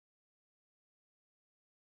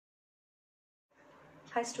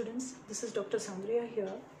Hi students, this is Dr. Sandhya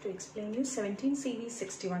here to explain you 17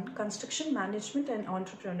 CV61 Construction Management and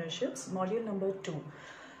Entrepreneurships module number 2.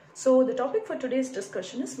 So the topic for today's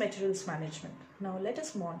discussion is materials management. Now let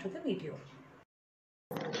us move on to the video.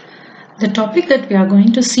 The topic that we are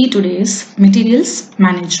going to see today is materials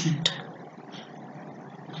management.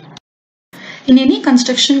 In any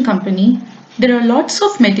construction company, there are lots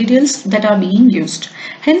of materials that are being used.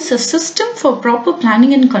 Hence, a system for proper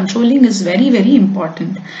planning and controlling is very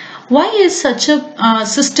important. Why is such a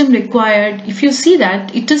system required? If you see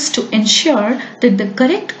that, it is to ensure that the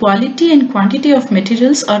correct quality and quantity of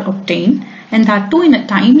materials are obtained, and that too in a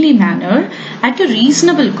timely manner at a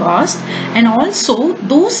reasonable cost, and also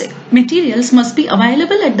those materials must be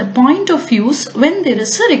available at the point of use when there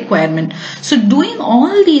is a requirement. So doing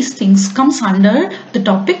all these things comes under the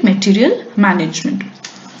topic material management.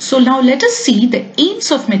 So now let us see the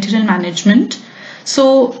aims of material management.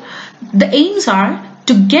 So the aims are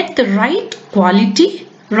to get the right quality,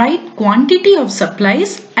 right quantity of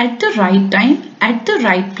supplies at the right time, at the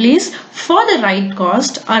right place, for the right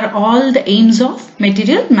cost are all the aims of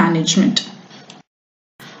material management.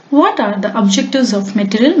 What are the objectives of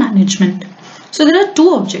material management? So there are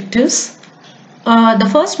two objectives. The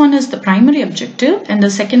first one is the primary objective and the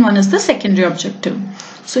second one is the secondary objective.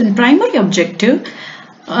 So in primary objective,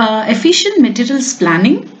 efficient materials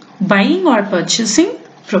planning, buying or purchasing,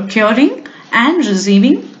 procuring and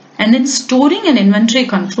receiving, and then storing and inventory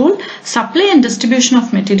control, supply and distribution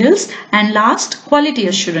of materials, and last, quality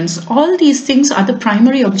assurance. All these things are the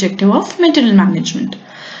primary objective of material management.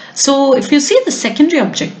 So if you see the secondary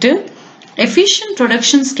objective, efficient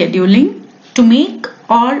production scheduling to make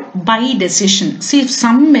or buy decision. See, if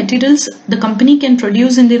some materials the company can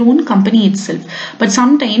produce in their own company itself, but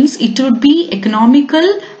sometimes it would be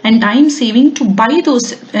economical and time saving to buy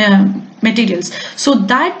those materials. So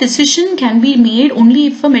that decision can be made only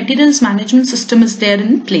if a materials management system is there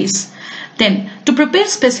in place. Then to prepare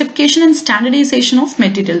specification and standardization of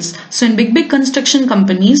materials. So in big construction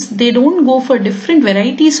companies, they don't go for different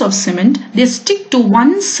varieties of cement. They stick to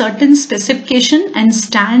one certain specification and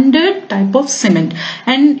standard type of cement.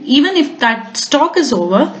 And even if that stock is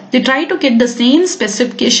over, they try to get the same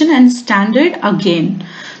specification and standard again.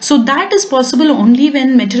 So that is possible only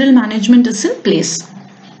when material management is in place.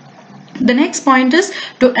 The next point is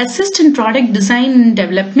to assist in product design and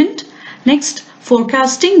development. Next,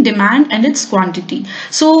 forecasting demand and its quantity.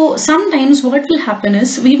 So sometimes what will happen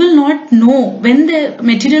is we will not know when the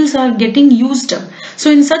materials are getting used up. So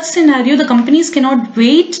in such scenario, the companies cannot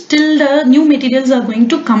wait till the new materials are going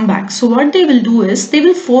to come back. So what they will do is they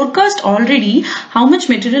will forecast already how much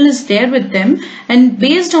material is there with them, and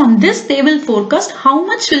based on this they will forecast how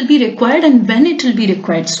much will be required and when it will be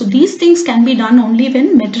required. So these things can be done only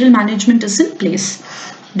when material management is in place.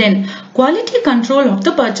 Then quality control of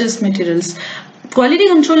the purchased materials. Quality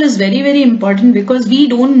control is very important because we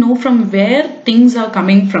don't know from where things are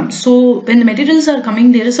coming from. So when the materials are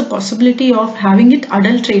coming, there is a possibility of having it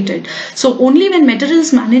adulterated. So only when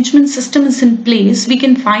materials management system is in place, we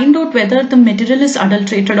can find out whether the material is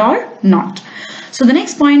adulterated or not. So the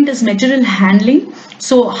next point is material handling.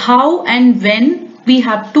 So how and when we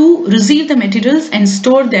have to receive the materials and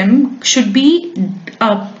store them should be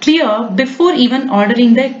clear before even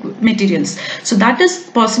ordering the materials. So that is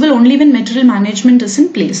possible only when material management is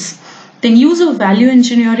in place. Then use of value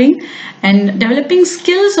engineering and developing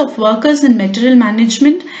skills of workers in material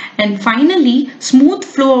management, and finally smooth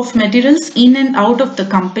flow of materials in and out of the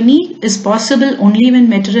company is possible only when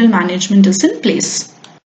material management is in place.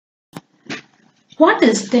 What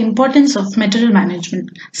is the importance of material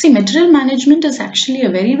management? See, material management is actually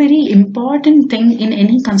a very important thing in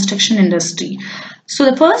any construction industry. So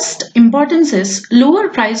the first importance is lower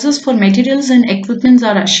prices for materials and equipments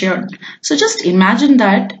are assured. So just imagine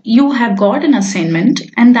that you have got an assignment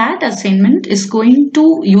and that assignment is going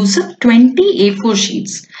to use up 20 A4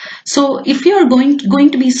 sheets. So if you are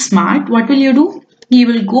going to be smart, what will you do? You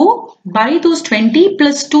will go buy those 20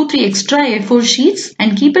 plus 2-3 extra A4 sheets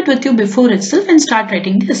and keep it with you before itself and start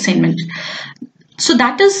writing the assignment. So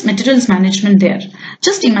that is materials management there.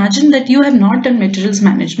 Just imagine that you have not done materials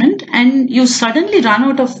management and you suddenly run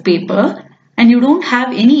out of paper and you don't have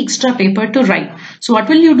any extra paper to write. So what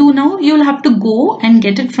will you do now? You will have to go and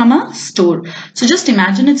get it from a store. So just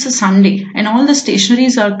imagine it's a Sunday and all the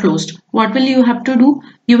stationeries are closed. What will you have to do?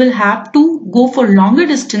 You will have to go for longer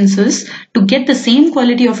distances to get the same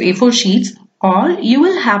quality of A4 sheets, or you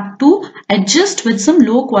will have to adjust with some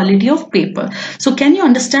low quality of paper. So can you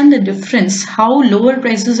understand the difference? How lower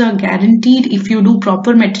prices are guaranteed if you do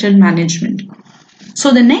proper material management?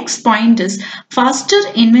 So the next point is faster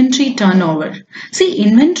inventory turnover. See,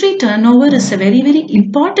 inventory turnover is a very, very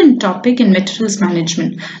important topic in materials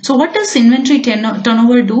management. So what does inventory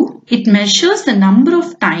turnover do? It measures the number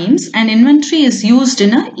of times an inventory is used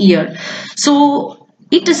in a year. So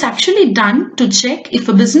it is actually done to check if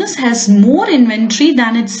a business has more inventory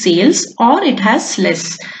than its sales or it has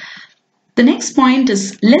less. The next point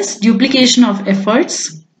is less duplication of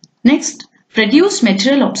efforts. Next, reduced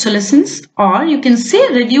material obsolescence, or you can say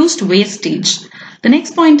reduced wastage. The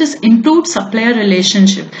next point is improved supplier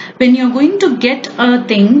relationship. When you're going to get a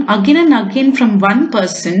thing again and again from one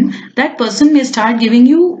person, that person may start giving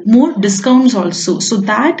you more discounts also. So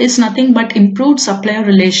that is nothing but improved supplier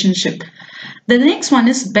relationship. The next one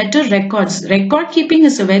is better records. Record keeping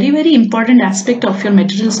is a very, very important aspect of your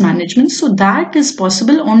materials management. So that is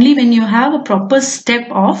possible only when you have a proper step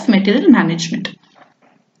of material management.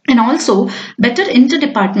 And also better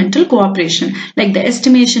interdepartmental cooperation, like the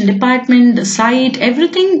estimation department, the site,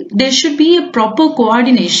 everything, there should be a proper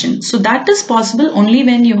coordination. So that is possible only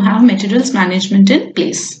when you have materials management in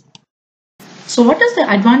place. So what is the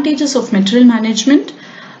advantages of material management?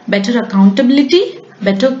 Better accountability,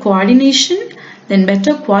 better coordination, then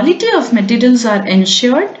better quality of materials are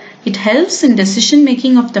ensured. It helps in decision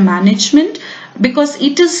making of the management because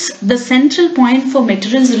it is the central point for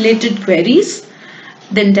materials related queries.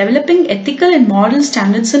 Then developing ethical and moral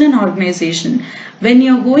standards in an organization. When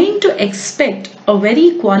you're going to expect a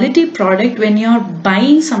very quality product when you're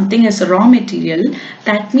buying something as a raw material,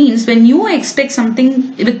 that means when you expect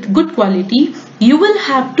something with good quality, you will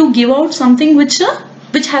have to give out something which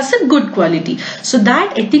has a good quality. So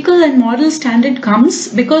that ethical and moral standard comes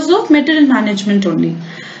because of material management only.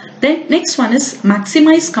 Then next one is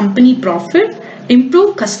maximize company profit,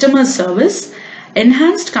 improve customer service,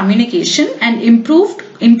 enhanced communication, and improved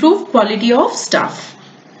quality of staff.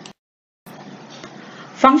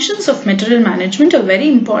 Functions of material management, a very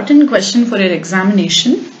important question for your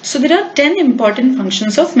examination. So there are 10 important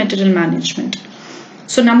functions of material management.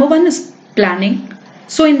 So number one is planning.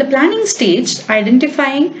 So in the planning stage,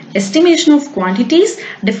 identifying estimation of quantities,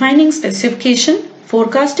 defining specification,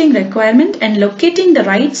 forecasting requirement, and locating the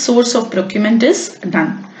right source of procurement is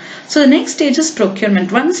done. So the next stage is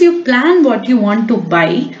procurement. Once you plan what you want to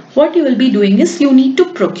buy, what you will be doing is you need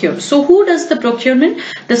to procure. So who does the procurement?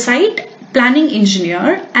 The site planning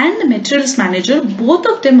engineer and the materials manager, both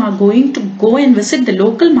of them are going to go and visit the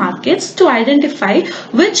local markets to identify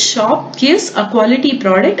which shop gives a quality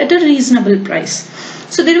product at a reasonable price.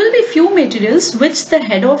 So there will be few materials which the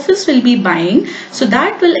head office will be buying. So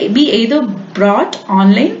that will be either brought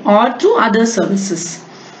online or through other services.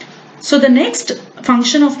 So the next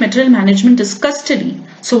function of material management is custody.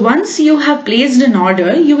 So once you have placed an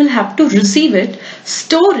order, you will have to receive it,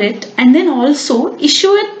 store it, and then also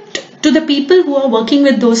issue it to the people who are working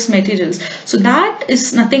with those materials. So that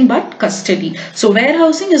is nothing but custody. So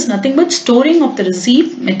warehousing is nothing but storing of the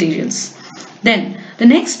received materials. Then the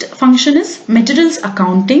next function is materials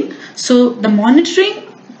accounting. So the monitoring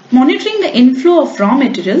the inflow of raw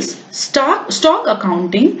materials, stock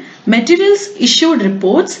accounting, materials issued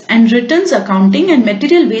reports, and returns accounting, and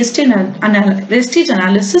material wastage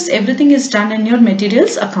analysis, everything is done in your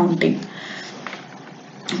materials accounting.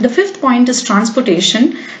 The fifth point is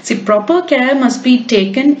transportation. See, proper care must be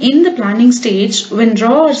taken in the planning stage when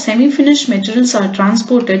raw or semi-finished materials are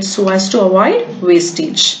transported so as to avoid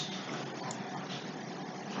wastage.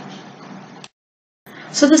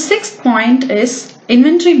 So the sixth point is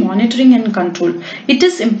inventory monitoring and control. It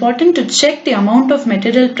is important to check the amount of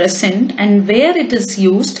material present and where it is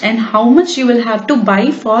used and how much you will have to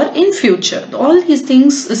buy for in future. All these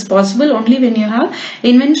things is possible only when you have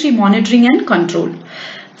inventory monitoring and control.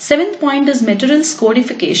 Seventh point is materials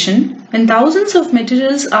codification. When thousands of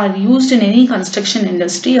materials are used in any construction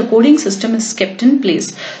industry, a coding system is kept in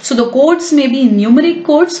place. So the codes may be numeric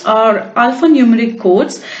codes or alphanumeric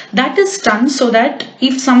codes. That is done so that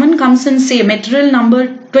if someone comes and say material number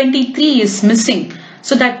 23 is missing,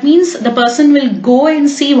 so that means the person will go and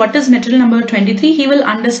see what is material number 23. He will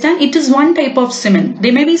understand it is one type of cement.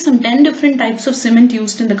 There may be some 10 different types of cement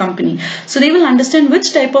used in the company. So they will understand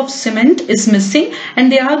which type of cement is missing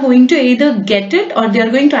and they are going to either get it or they are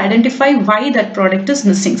going to identify why that product is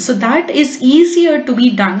missing. So that is easier to be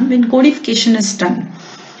done when codification is done.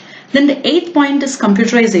 Then the eighth point is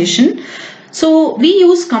computerization. So we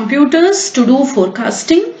use computers to do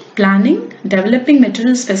forecasting, planning, developing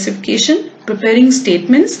material specification, preparing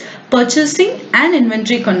statements, purchasing, and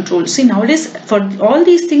inventory control. See, nowadays for all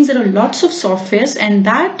these things there are lots of softwares and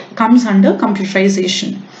that comes under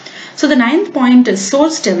computerization. So the ninth point is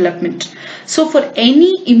source development. So for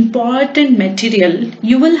any important material,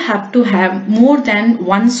 you will have to have more than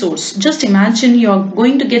one source. Just imagine you're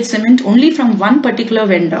going to get cement only from one particular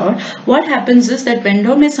vendor. What happens is that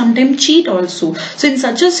vendor may sometimes cheat also. So in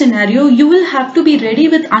such a scenario, you will have to be ready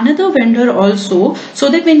with another vendor also, so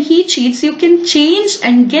that when he cheats, you can change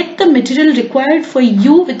and get the material required for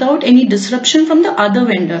you without any disruption from the other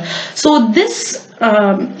vendor. So this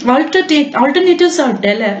alternatives are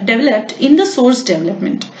developed in the source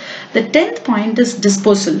development. The 10th point is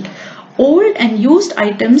disposal. Old and used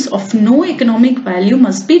items of no economic value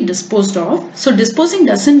must be disposed of. So disposing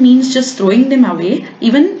doesn't mean just throwing them away.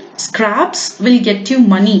 Even scraps will get you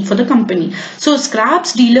money for the company. So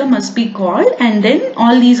scraps dealer must be called, and then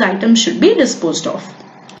all these items should be disposed of.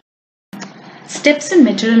 Steps in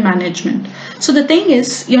material management. So the thing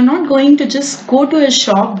is, you're not going to just go to a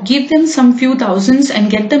shop, give them some few thousands and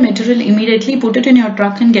get the material immediately, put it in your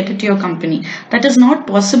truck and get it to your company. That is not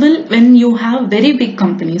possible when you have very big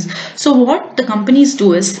companies. So what the companies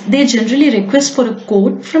do is, they generally request for a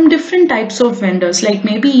quote from different types of vendors. Like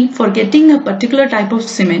maybe for getting a particular type of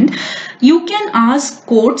cement, you can ask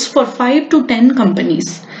quotes for 5 to 10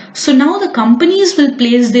 companies. So now the companies will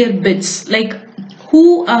place their bids, like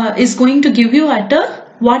who is going to give you at a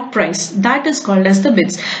what price. That is called as the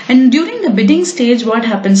bids. And during the bidding stage, what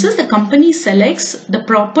happens is the company selects the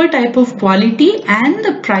proper type of quality and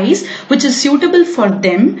the price which is suitable for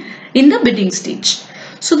them in the bidding stage.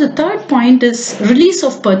 So the third point is release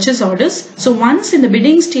of purchase orders. So once in the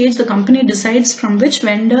bidding stage, the company decides from which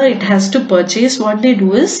vendor it has to purchase, what they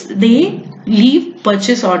do is they leave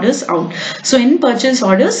purchase orders out. So in purchase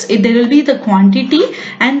orders, there will be the quantity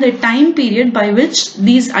and the time period by which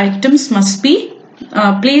these items must be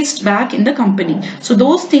placed back in the company. So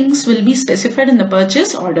those things will be specified in the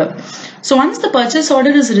purchase order. So once the purchase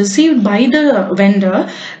order is received by the vendor,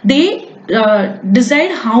 they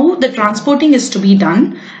decide how the transporting is to be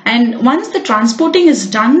done, and once the transporting is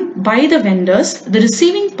done by the vendors, the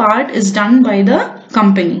receiving part is done by the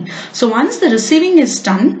company. So once the receiving is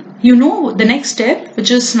done, you know the next step,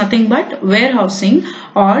 which is nothing but warehousing,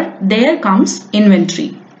 or there comes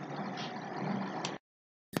inventory.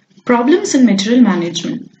 Problems in material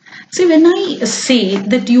management. See, when I say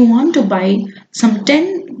that you want to buy some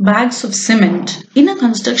 10 bags of cement in a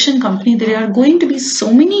construction company, there are going to be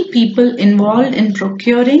so many people involved in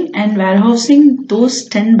procuring and warehousing those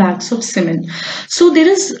 10 bags of cement. So there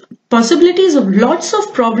is possibilities of lots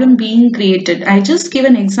of problem being created. I just give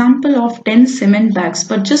an example of 10 cement bags,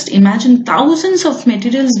 but just imagine thousands of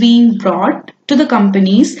materials being brought to the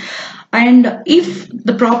companies. And if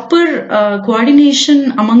the proper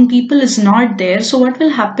coordination among people is not there, so what will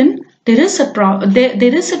happen? There is a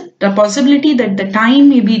possibility that the time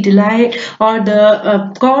may be delayed, or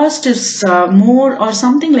the cost is more, or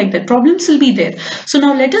something like that. Problems will be there. So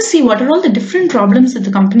now let us see what are all the different problems that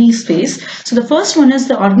the companies face. So the first one is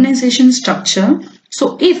the organization structure.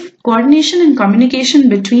 So if coordination and communication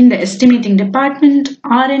between the estimating department,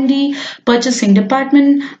 R&D, purchasing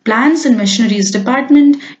department, plants and machineries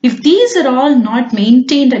department, if these are all not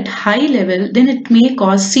maintained at high level, then it may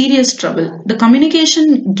cause serious trouble. The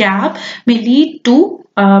communication gap may lead to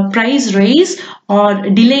price raise or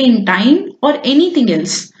delay in time or anything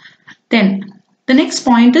else. Then the next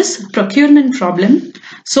point is procurement problem.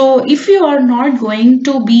 So if you are not going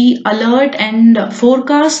to be alert and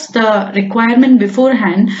forecast the requirement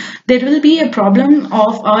beforehand, there will be a problem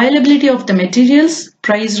of availability of the materials,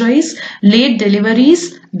 price rise, late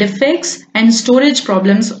deliveries, defects and storage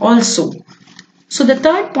problems also. So the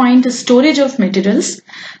third point is storage of materials.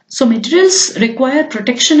 So materials require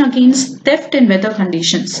protection against theft and weather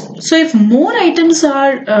conditions. So if more items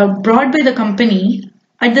are brought by the company,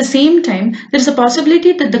 at the same time, there is a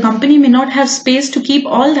possibility that the company may not have space to keep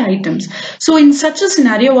all the items. So in such a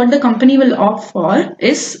scenario, what the company will opt for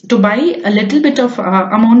is to buy a little bit of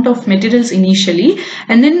amount of materials initially,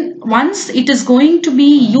 and then once it is going to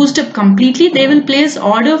be used up completely, they will place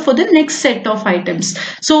order for the next set of items.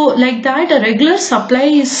 So like that, a regular supply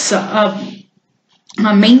is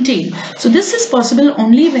maintained. So this is possible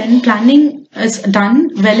only when planning is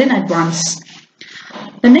done well in advance.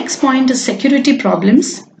 The next point is security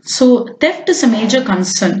problems. So theft is a major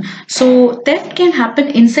concern. So theft can happen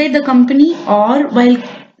inside the company or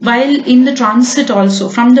while in the transit also,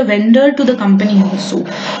 from the vendor to the company also.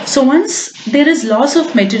 So once there is loss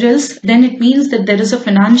of materials, then it means that there is a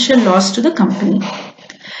financial loss to the company.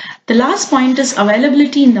 The last point is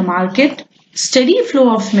availability in the market. steady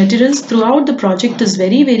flow of materials throughout the project is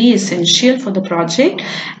very, very essential for the project,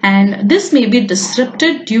 and this may be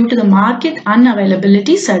disrupted due to the market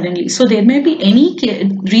unavailability suddenly. So there may be any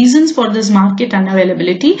reasons for this market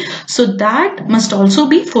unavailability, so that must also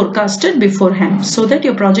be forecasted beforehand so that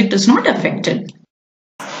your project is not affected.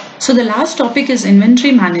 So the last topic is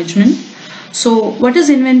inventory management. So what is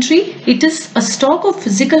inventory? It is a stock of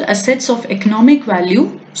physical assets of economic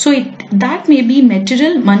value. So that may be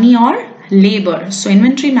material, money or labor. So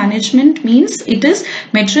inventory management means it is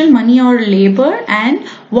material, money or labor, and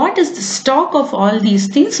what is the stock of all these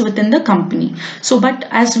things within the company. So but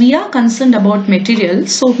as we are concerned about material,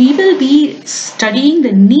 so we will be studying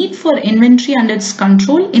the need for inventory and its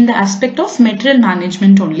control in the aspect of material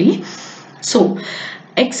management only. So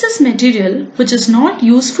excess material which is not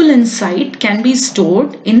useful in site can be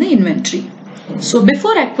stored in the inventory. So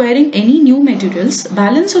before acquiring any new materials,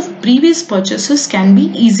 balance of previous purchases can be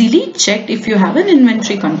easily checked if you have an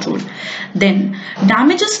inventory control. Then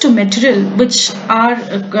damages to material, which are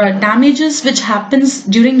damages which happens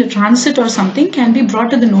during the transit or something, can be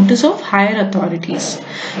brought to the notice of higher authorities.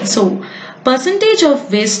 So percentage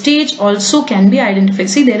of wastage also can be identified.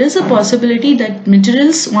 See, there is a possibility that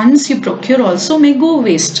materials once you procure also may go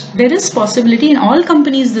waste. There is possibility in all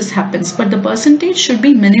companies this happens, but the percentage should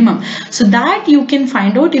be minimum. So that you can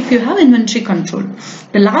find out if you have inventory control.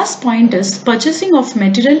 The last point is purchasing of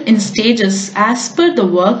material in stages as per the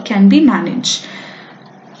work can be managed.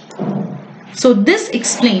 So this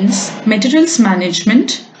explains materials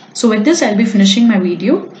management. So with this I'll be finishing my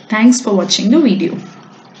video. Thanks for watching the video.